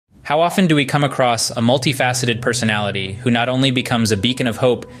How often do we come across a multifaceted personality who not only becomes a beacon of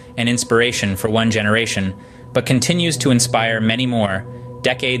hope and inspiration for one generation, but continues to inspire many more,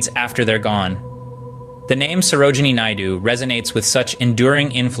 decades after they're gone? The name Sarojini Naidu resonates with such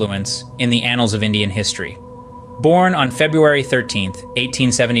enduring influence in the annals of Indian history. Born on February 13,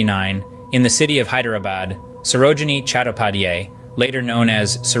 1879, in the city of Hyderabad, Sarojini Chattopadhyay, later known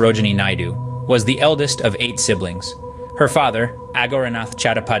as Sarojini Naidu, was the eldest of 8 siblings. Her father, Agoranath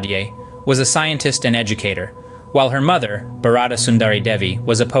Chattopadhyay, was a scientist and educator, while her mother, Bharata Sundari Devi,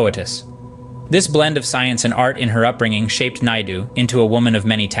 was a poetess. This blend of science and art in her upbringing shaped Naidu into a woman of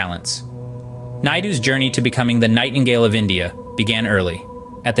many talents. Naidu's journey to becoming the Nightingale of India began early.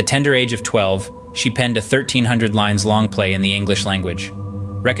 At the tender age of 12, she penned a 1,300 lines long play in the English language.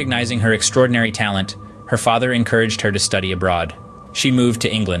 Recognizing her extraordinary talent, her father encouraged her to study abroad. She moved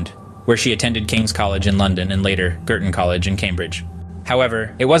to England, where she attended King's College in London and later Girton College in Cambridge.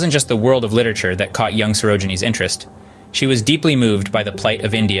 However, it wasn't just the world of literature that caught young Sarojini's interest. She was deeply moved by the plight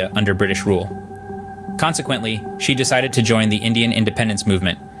of India under British rule. Consequently, she decided to join the Indian independence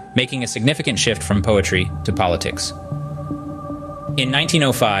movement, making a significant shift from poetry to politics. In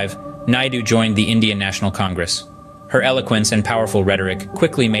 1905, Naidu joined the Indian National Congress. Her eloquence and powerful rhetoric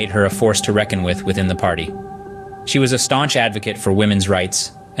quickly made her a force to reckon with within the party. She was a staunch advocate for women's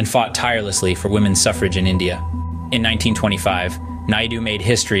rights and fought tirelessly for women's suffrage in India. In 1925, Naidu made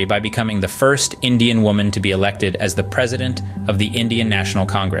history by becoming the first Indian woman to be elected as the president of the Indian National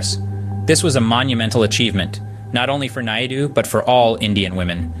Congress. This was a monumental achievement, not only for Naidu but for all Indian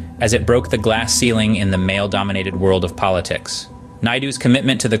women, as it broke the glass ceiling in the male-dominated world of politics. Naidu's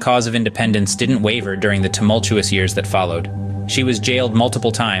commitment to the cause of independence didn't waver during the tumultuous years that followed. She was jailed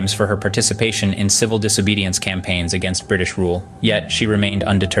multiple times for her participation in civil disobedience campaigns against British rule, yet she remained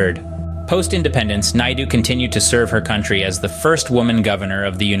undeterred. Post-independence, Naidu continued to serve her country as the first woman governor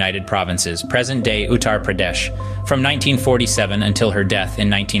of the United Provinces, present-day Uttar Pradesh, from 1947 until her death in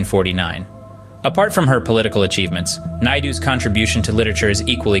 1949. Apart from her political achievements, Naidu's contribution to literature is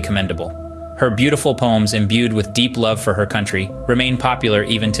equally commendable. Her beautiful poems, imbued with deep love for her country, remain popular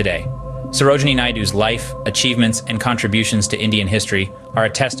even today. Sarojini Naidu's life, achievements, and contributions to Indian history are a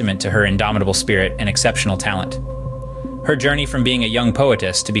testament to her indomitable spirit and exceptional talent. Her journey from being a young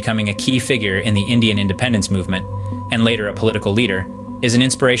poetess to becoming a key figure in the Indian independence movement, and later a political leader, is an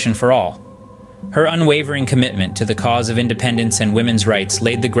inspiration for all. Her unwavering commitment to the cause of independence and women's rights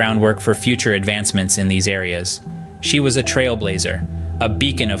laid the groundwork for future advancements in these areas. She was a trailblazer, a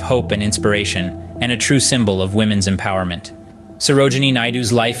beacon of hope and inspiration, and a true symbol of women's empowerment. Sarojini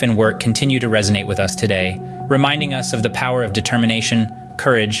Naidu's life and work continue to resonate with us today, reminding us of the power of determination,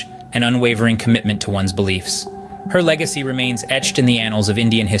 courage, and unwavering commitment to one's beliefs. Her legacy remains etched in the annals of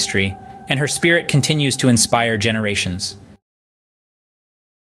Indian history, and her spirit continues to inspire generations.